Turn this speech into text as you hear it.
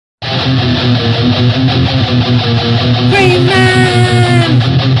Greyman!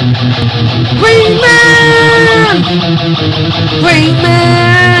 Greyman!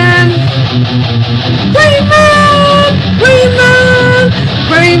 Greyman! Greyman! Greyman!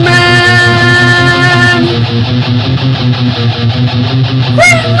 Greyman!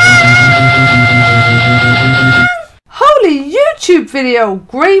 Greyman! Holy YouTube video,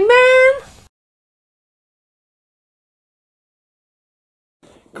 Greyman!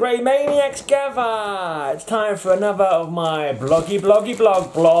 Grey Maniacs gather! It's time for another of my bloggy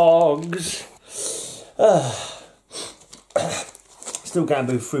blogs. Still going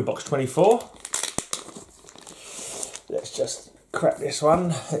through box 24. Let's just crack this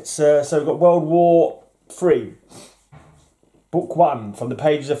one. It's so we've got World War III, book 1, from the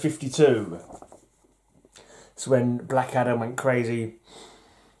pages of 52. It's when Black Adam went crazy.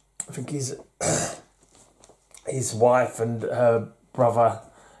 I think his wife and her brother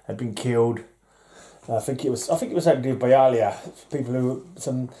had been killed. I think it was something to do with Bialia. People who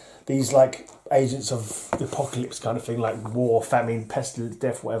these like agents of the apocalypse kind of thing, like war, famine, pestilence,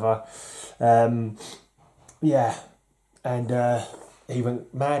 death, whatever. Yeah, and he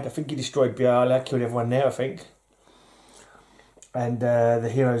went mad. I think he destroyed Bialia, killed everyone there, I think. And the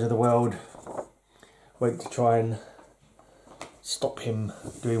heroes of the world went to try and stop him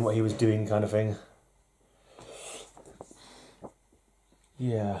doing what he was doing, kind of thing.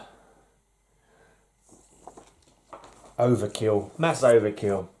 Yeah. Overkill. Mass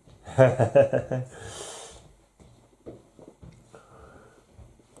overkill.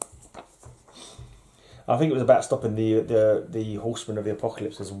 I think it was about stopping the horsemen of the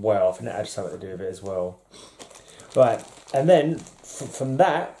apocalypse as well. I think that had something to do with it as well. Right, and then from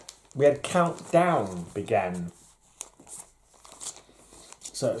that we had Countdown began.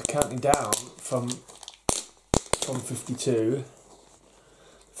 So it was counting down from 52.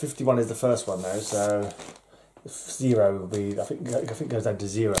 51 is the first one though, so 0 will be, I think it goes down to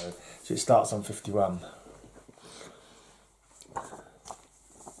 0, so it starts on 51.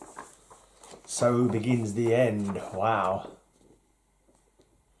 So begins the end. Wow.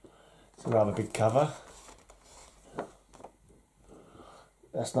 It's a rather big cover.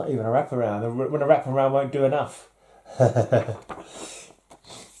 That's not even a wraparound. When a wraparound won't do enough.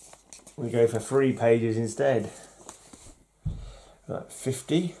 We go for 3 pages instead. Right,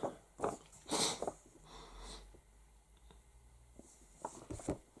 50.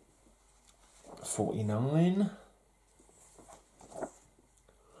 $49.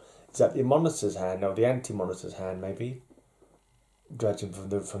 Is that the monitor's hand or the anti-monitor's hand? Maybe judging from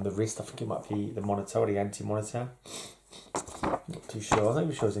the wrist. I think it might be the monitor or the anti-monitor. Not too sure. I'm not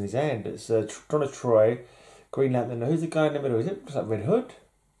even sure it's in his hand. It's Donna Troy, Green Lantern. Who's the guy in the middle? Is it just like Red Hood?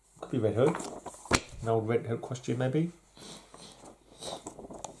 Could be Red Hood. An old Red Hood costume, maybe.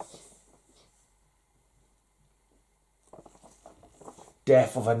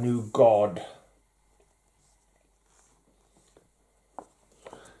 Death of a New God.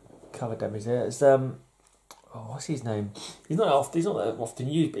 Cover damage there. It's what's his name? He's not that often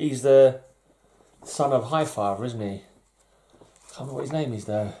used, but he's the son of Highfather, isn't he? I can't remember what his name is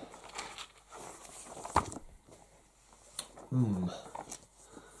though.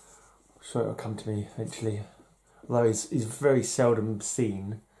 Sure it'll come to me eventually. Although he's very seldom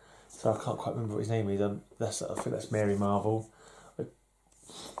seen, so I can't quite remember what his name is. I think that's Mary Marvel.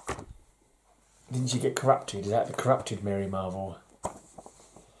 Didn't she get corrupted? Is that the corrupted Mary Marvel?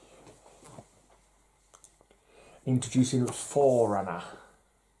 Introducing Forerunner.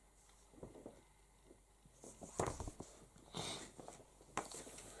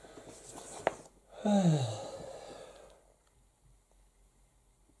 Oh,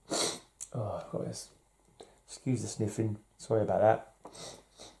 I've got this. Excuse the sniffing. Sorry about that.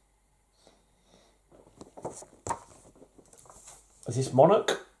 Is this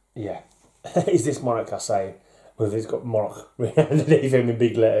Monarch? Yeah. Is this Monarch, I say, with it's got Monarch underneath him in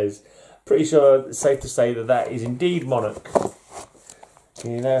big letters. Pretty sure it's safe to say that is indeed Monarch.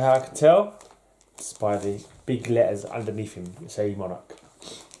 And you know how I can tell? It's by the big letters underneath him that say Monarch.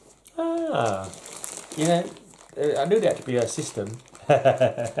 Ah, you know, I knew there had to be a system. I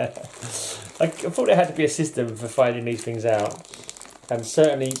thought there had to be a system for finding these things out. And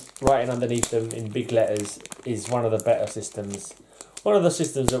certainly writing underneath them in big letters is one of the better systems. One of the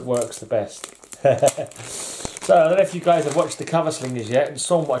systems that works the best. So I don't know if you guys have watched the Cover Slingers yet and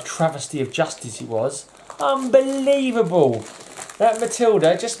saw what a travesty of justice it was. Unbelievable. That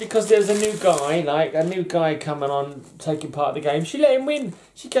Matilda, just because there was a new guy coming on taking part of the game, she let him win.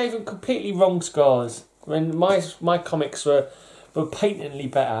 She gave him completely wrong scores. When my comics were patently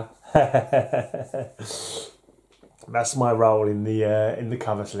better. That's my role in the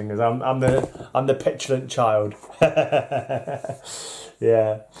cover slingers. I'm the petulant child.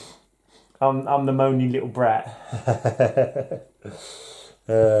 Yeah, I'm the moany little brat.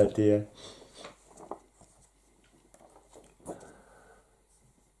 Oh dear.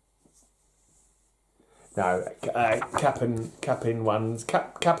 No, Cap'n ones,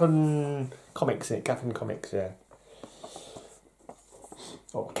 Cap'n Comics, Cap'n Comics, yeah.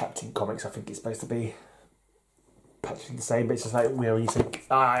 Or Captain Comics, I think it's supposed to be. Practically the same, but it's just like, you know, when you think,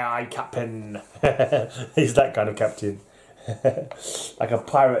 aye, Captain. He's that kind of captain. Like a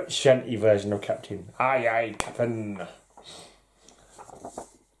pirate shanty version of Captain. Aye, Captain.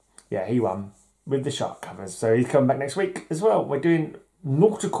 Yeah, he won with the shark covers. So he's coming back next week as well. We're doing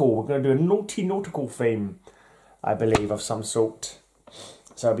nautical. We're going to do a naughty nautical theme, I believe, of some sort.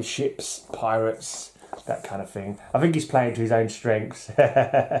 So it'll be ships, pirates, that kind of thing. I think he's playing to his own strengths.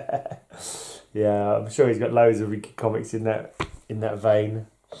 Yeah, I'm sure he's got loads of wicked comics in that vein.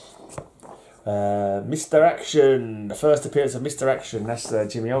 Mr. Action, the first appearance of Mr. Action. That's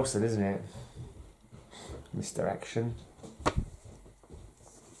Jimmy Olsen, isn't it? Mr. Action.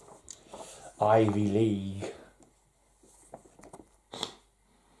 Ivy League.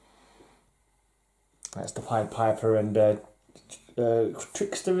 That's the Pied Piper and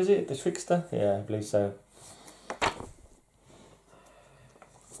Trickster, is it? The Trickster? Yeah, I believe so.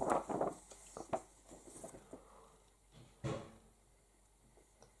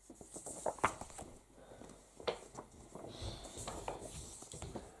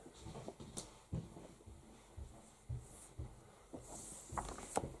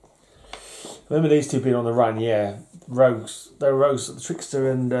 Remember these two being on the run, yeah. Rogues, the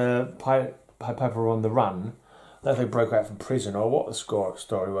Trickster and Pied Piper were on the run. I don't know if they broke out from prison or what the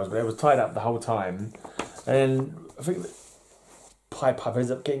story was, but they was tied up the whole time. And I think Pied Piper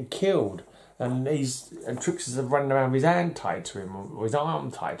ends up getting killed. And Trickster's running around with his hand tied to him, or his arm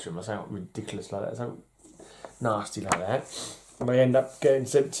tied to him, or something ridiculous like that, something nasty like that. And they end up getting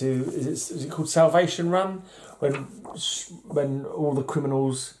sent to, is it called Salvation Run? When all the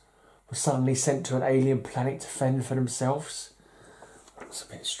criminals were suddenly sent to an alien planet to fend for themselves. It's a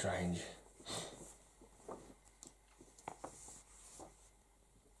bit strange.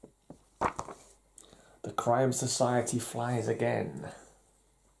 The Crime Society flies again.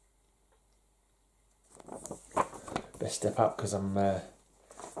 Best step up because I'm low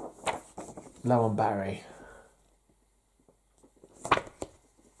on Barry.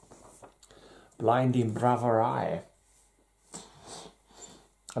 Blinding Brother Eye.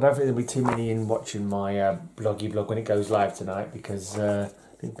 I don't think there'll be too many in watching my Bloggy blog when it goes live tonight, because I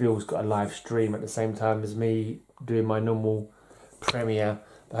think Bill's got a live stream at the same time as me doing my normal premiere.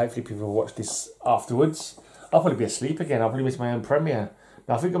 But hopefully people will watch this afterwards. I'll probably be asleep again. I'll probably miss my own premiere.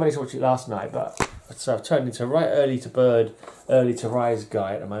 Now, I think I managed to watch it last night, but so I've turned into a right early to bird, early to rise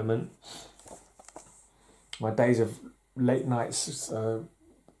guy at the moment. My days of late nights are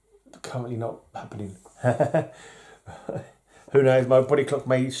currently not happening. Who knows, my body clock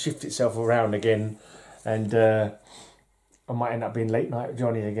may shift itself around again, and I might end up being late night with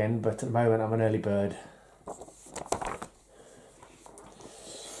Johnny again, but at the moment I'm an early bird.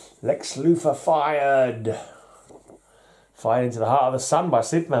 Lex Luthor fired. Fired into the heart of the sun by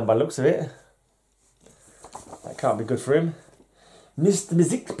Superman by the looks of it. That can't be good for him. Mr.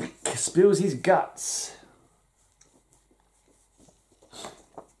 Mizikplik spills his guts.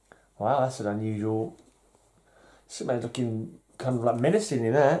 Wow, that's an unusual... Superman's looking kind of like menacing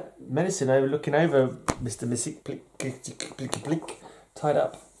in that. Menacing over, looking over Mr. Mizikplik, tied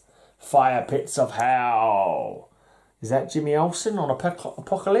up. Fire pits of hell. Is that Jimmy Olsen on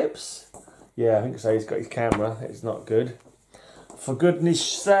Apocalypse? Yeah, I think so. He's got his camera. It's not good. For goodness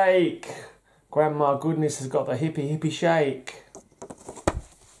sake. Grandma Goodness has got the hippie shake.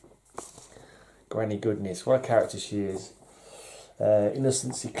 Granny Goodness. What a character she is.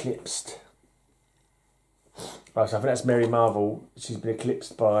 Innocence eclipsed. Right, so I think that's Mary Marvel. She's been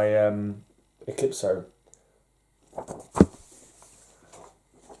eclipsed by Eclipso.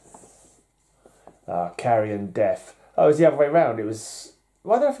 Carrion Death. Oh, it was the other way round. It was...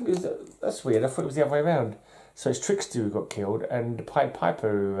 Why did I think it was... That's weird. I thought it was the other way round. So it's Trickster who got killed, and Pied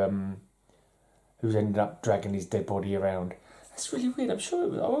Piper who's ended up dragging his dead body around. That's really weird. I'm sure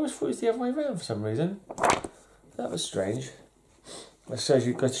it was... I always thought it was the other way round for some reason. That was strange. That shows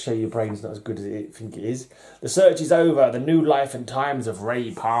you, goes to show your brain's not as good as you think it is. The search is over. The new life and times of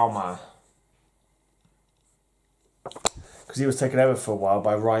Ray Palmer. Because he was taken over for a while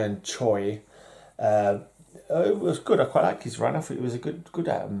by Ryan Choi. It was good. I quite liked his run. I thought it was a good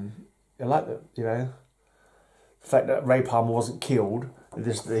I like that, you know. The fact that Ray Palmer wasn't killed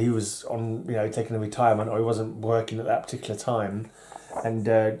He was on, you know, taking a retirement, or he wasn't working at that particular time, and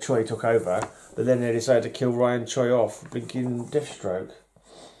Choi took over. But then they decided to kill Ryan Choi off, blinking Deathstroke.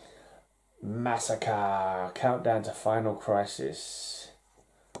 Massacre. Countdown to final crisis.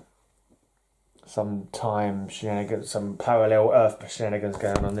 Some time shenanigans, some parallel Earth shenanigans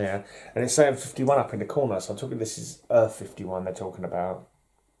going on there. And it's saying 51 up in the corner, so I'm talking this is Earth 51 they're talking about.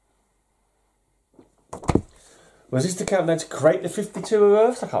 Was this the countdown to create the 52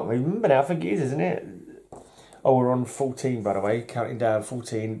 Earths? I can't remember now. I think it is, isn't it? Oh, we're on 14, by the way. Counting down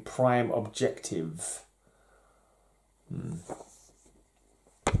 14. Prime objective.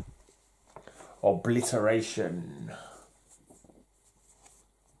 Obliteration.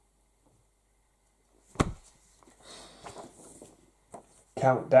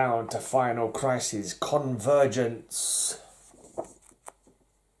 Countdown to final crisis. Convergence.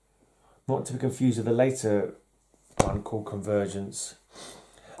 Not to be confused with the later one called Convergence.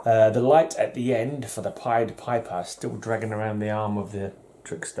 The light at the end for the Pied Piper still dragging around the arm of the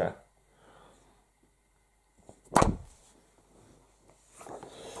trickster.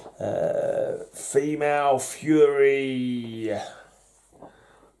 Female Fury.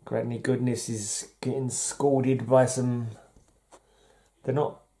 Granny Goodness is getting scolded by some... They're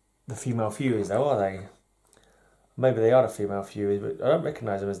not the Female Furies though, are they? Maybe they are the Female Furies, but I don't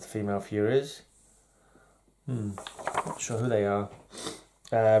recognise them as the Female Furies. Not sure who they are.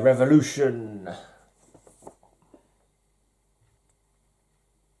 Revolution.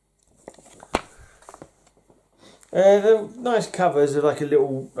 They're nice covers with like a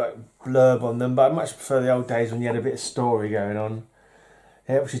little blurb on them, but I much prefer the old days when you had a bit of story going on.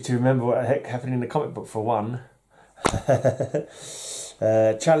 It helps you to remember what the heck happened in the comic book for one.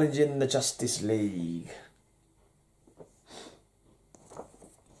 Challenging the Justice League.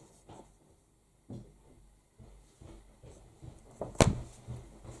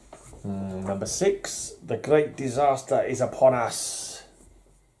 Number 6, the great disaster is upon us.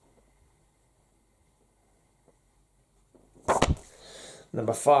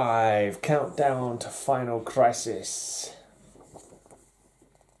 Number 5, countdown to final crisis.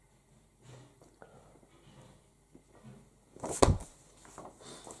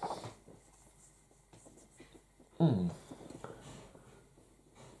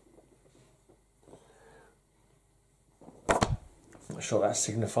 Not sure what that's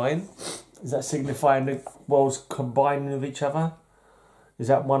signifying. Is that signifying the worlds combining with each other? Is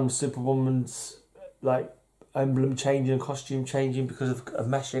that one Superwoman's like emblem changing, costume changing because of a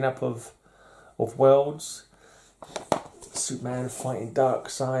mashing up of worlds? Superman fighting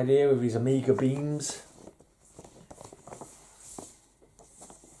Darkseid here with his Omega beams.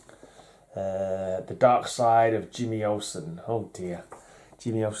 The dark side of Jimmy Olsen. Oh dear,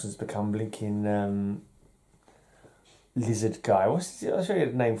 Jimmy Olsen's become blinking lizard guy. I'll show you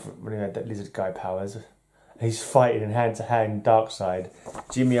the name for when he had that lizard guy powers. He's fighting in hand to hand Darkseid.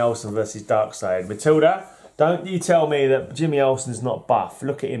 Jimmy Olsen versus Darkseid. Matilda, don't you tell me that Jimmy Olsen's not buff.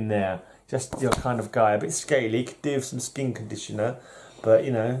 Look at him there. Just your kind of guy. A bit scaly. Could do with some skin conditioner, but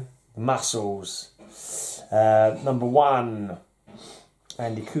you know, muscles. Number 1,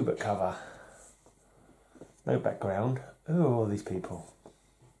 Andy Kubert cover. No background. Who are all these people?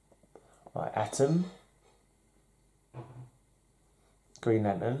 Right, Atom. Green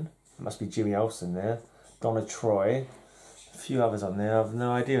Lantern. Must be Jimmy Olsen there. Donna Troy. A few others on there. I've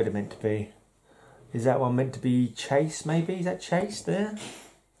no idea what they're meant to be. Is that one meant to be Chase, maybe? Is that Chase there?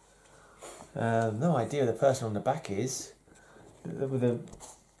 No idea who the person on the back is. With the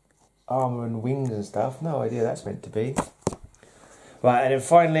armour and wings and stuff. No idea that's meant to be. Right, and then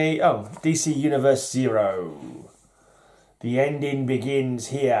finally, DC Universe 0. The ending begins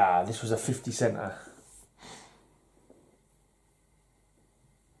here. This was a 50 center.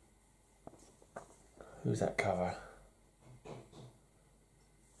 Who's that cover?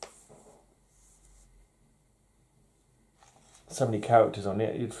 So many characters on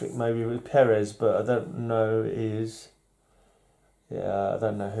it. You'd think maybe it was Perez, but I don't know who it is. Yeah, I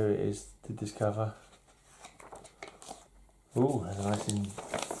don't know who it is. Did this cover? Ooh, there's a nice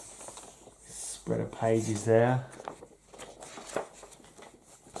spread of pages there.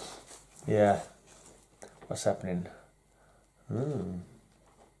 Yeah. What's happening? Oh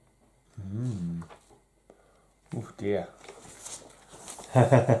dear.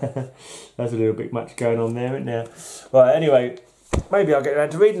 That's a little bit much going on there, isn't there? Right, anyway, maybe I'll get around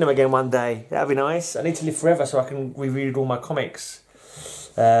to reading them again one day. That'd be nice. I need to live forever so I can reread all my comics.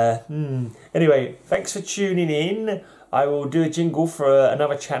 Anyway, thanks for tuning in. I will do a jingle for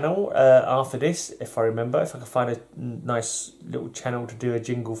another channel after this, if I remember, if I can find a nice little channel to do a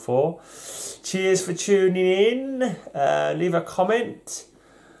jingle for. Cheers for tuning in. Leave a comment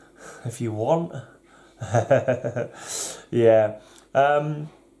if you want. Yeah. I'll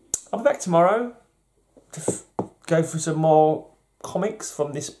be back tomorrow to go through some more comics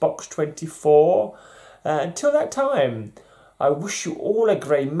from this box 24. Until that time, I wish you all a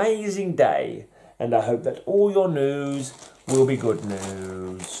great, amazing day, and I hope that all your news will be good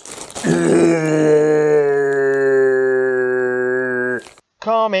news.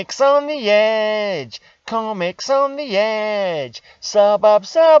 Comics on the edge, comics on the edge, sub up,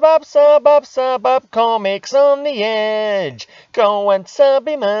 sub up, sub up, sub up, comics on the edge, go and sub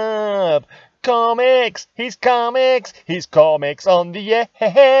him up. Comics, he's comics on the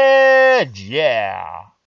edge, yeah.